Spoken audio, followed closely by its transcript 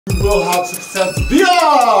You will have success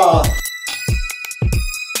via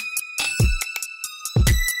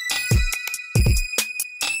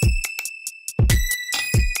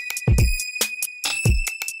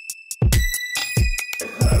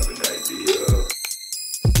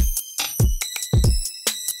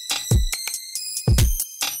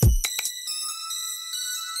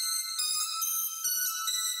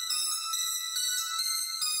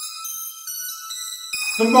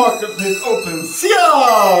the marketplace opensea.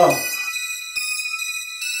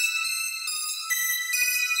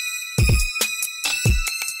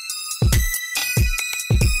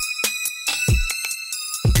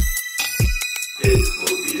 It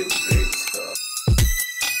will be a great stuff.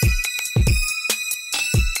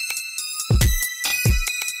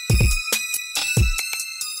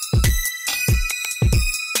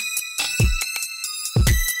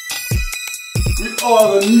 We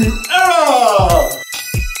are the new era!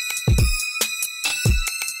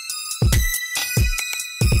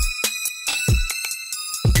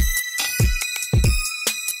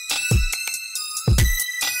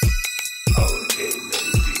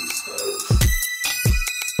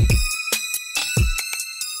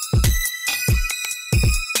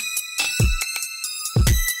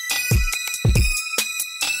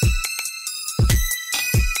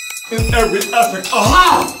 In every aspect.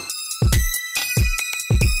 Aha!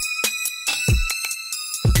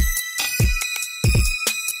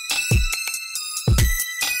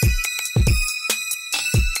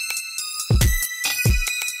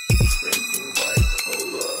 Drinking by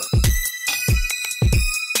cola.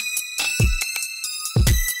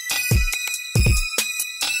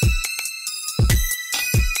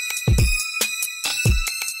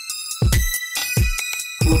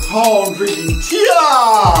 We're calm drinking tea.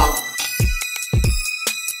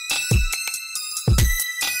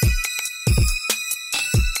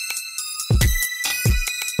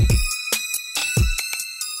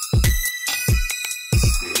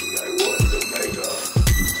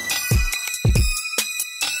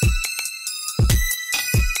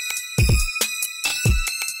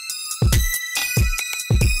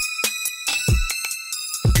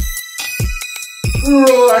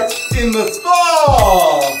 Relax in the spa!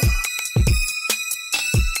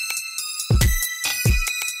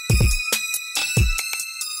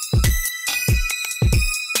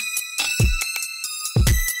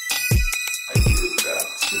 I did that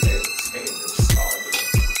to maintain the saga.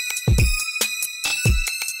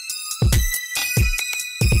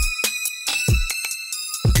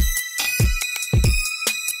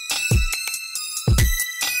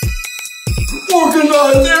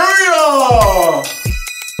 Organized area!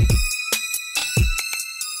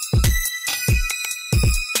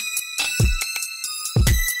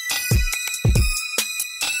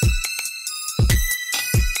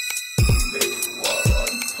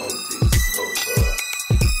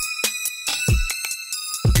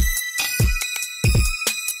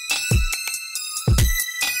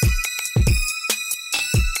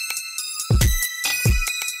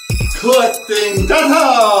 Collecting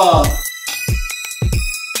data!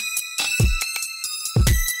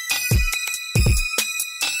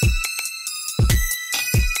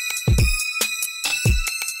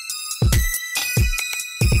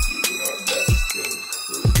 Keeping our best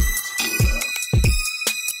including tuna.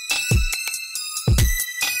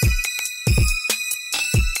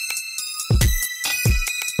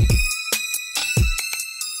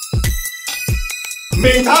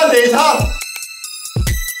 Metadata!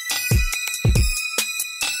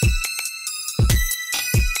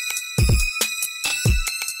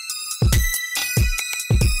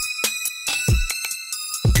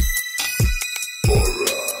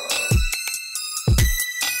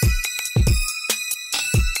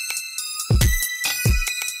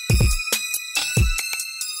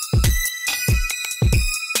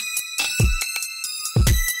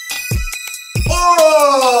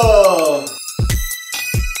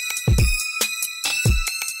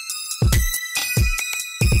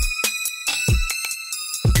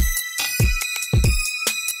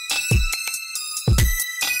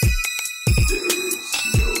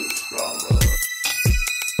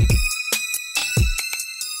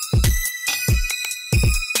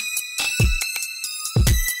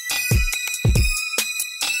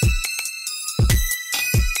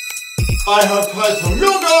 I have tried some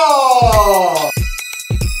yoga!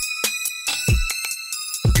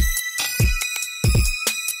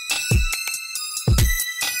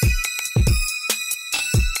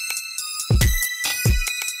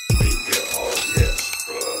 We get all this,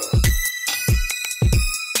 bro.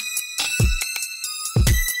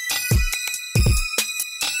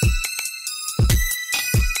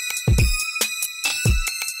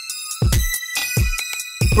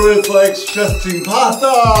 Birds like stretching pasta.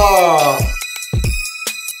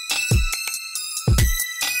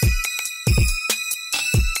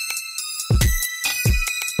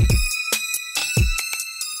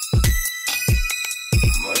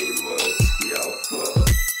 Money loves the alpha.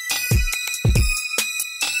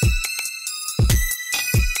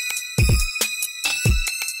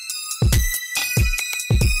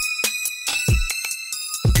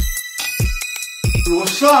 You will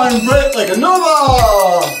shine bright like a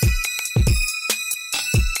nova.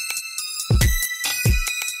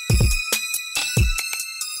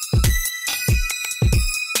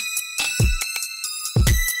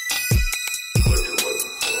 When you're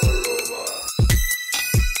looking for a robot.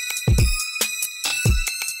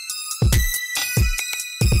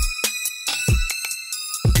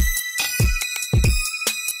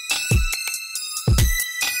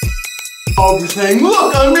 I'll be saying,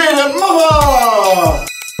 look, I made it, mama!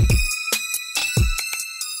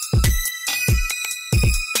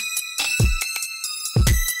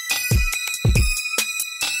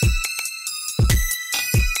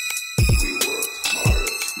 We worked hard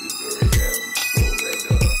to the very end,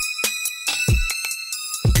 omega.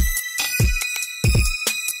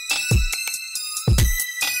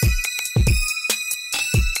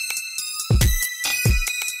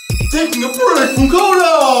 Taking a break from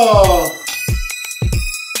Coda!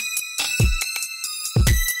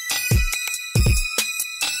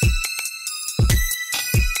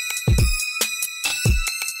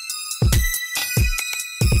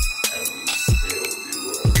 And we still do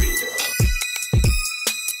arena.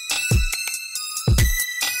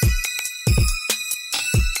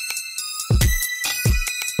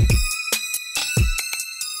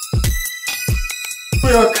 We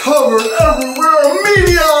are covered everywhere in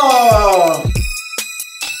media!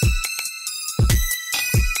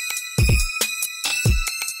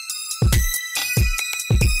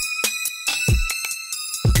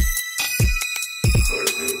 But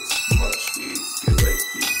it's much easier like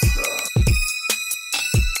pizza.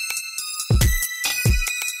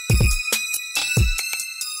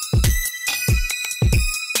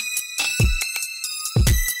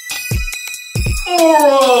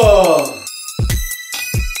 Aura!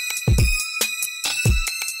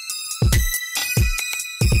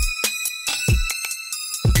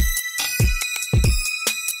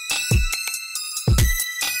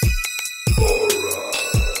 Aura.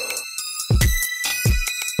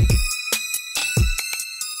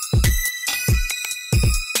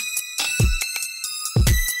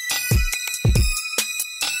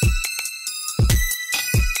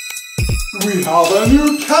 We have a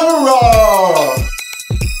new camera!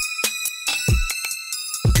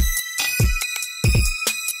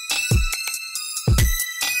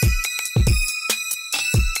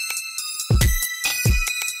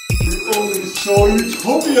 We only show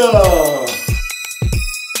utopia!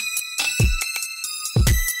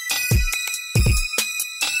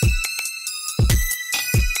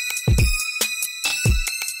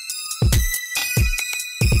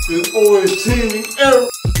 It's always changing every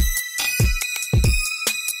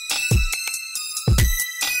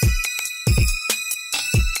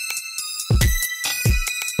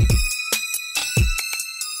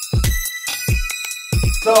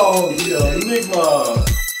solve the enigma.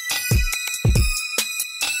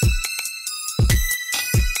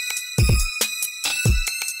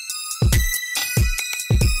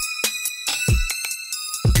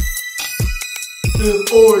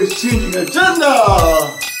 It's always changing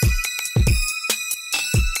agenda.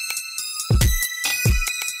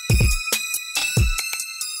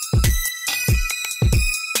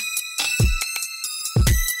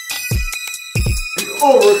 We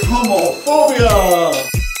overcome all phobia.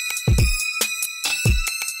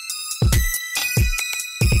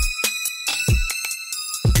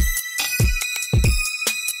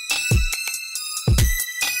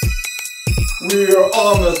 We are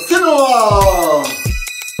on the cinema!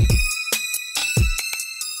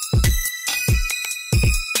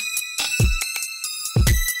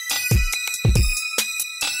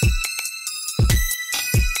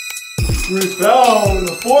 We found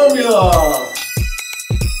the formula!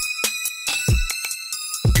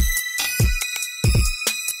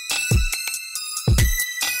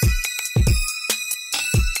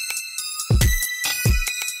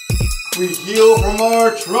 We heal from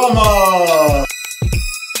our trauma!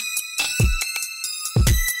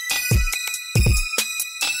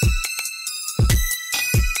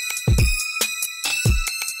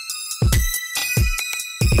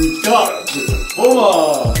 We got the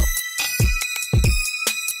diploma!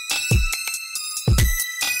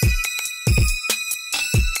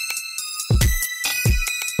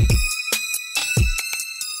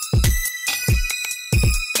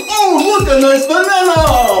 a nice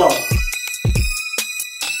banana!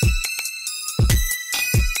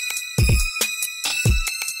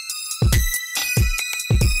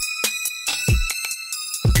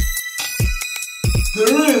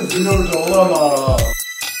 There is no dilemma.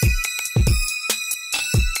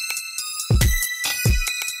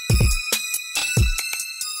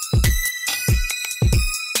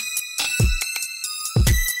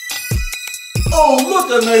 Oh, look,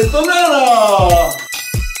 a nice banana!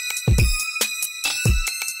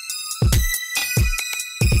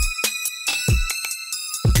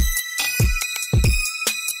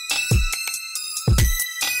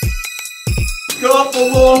 Got the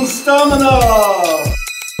long stamina!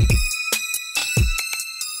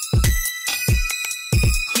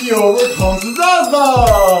 He overcomes his asthma!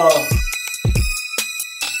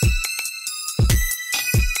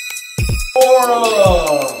 Aura!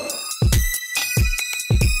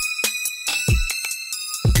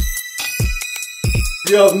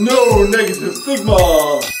 You have no negative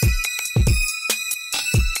stigma!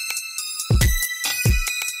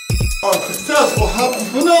 A successful happy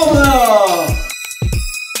phenomena!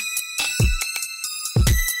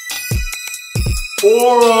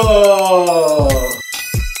 Aura!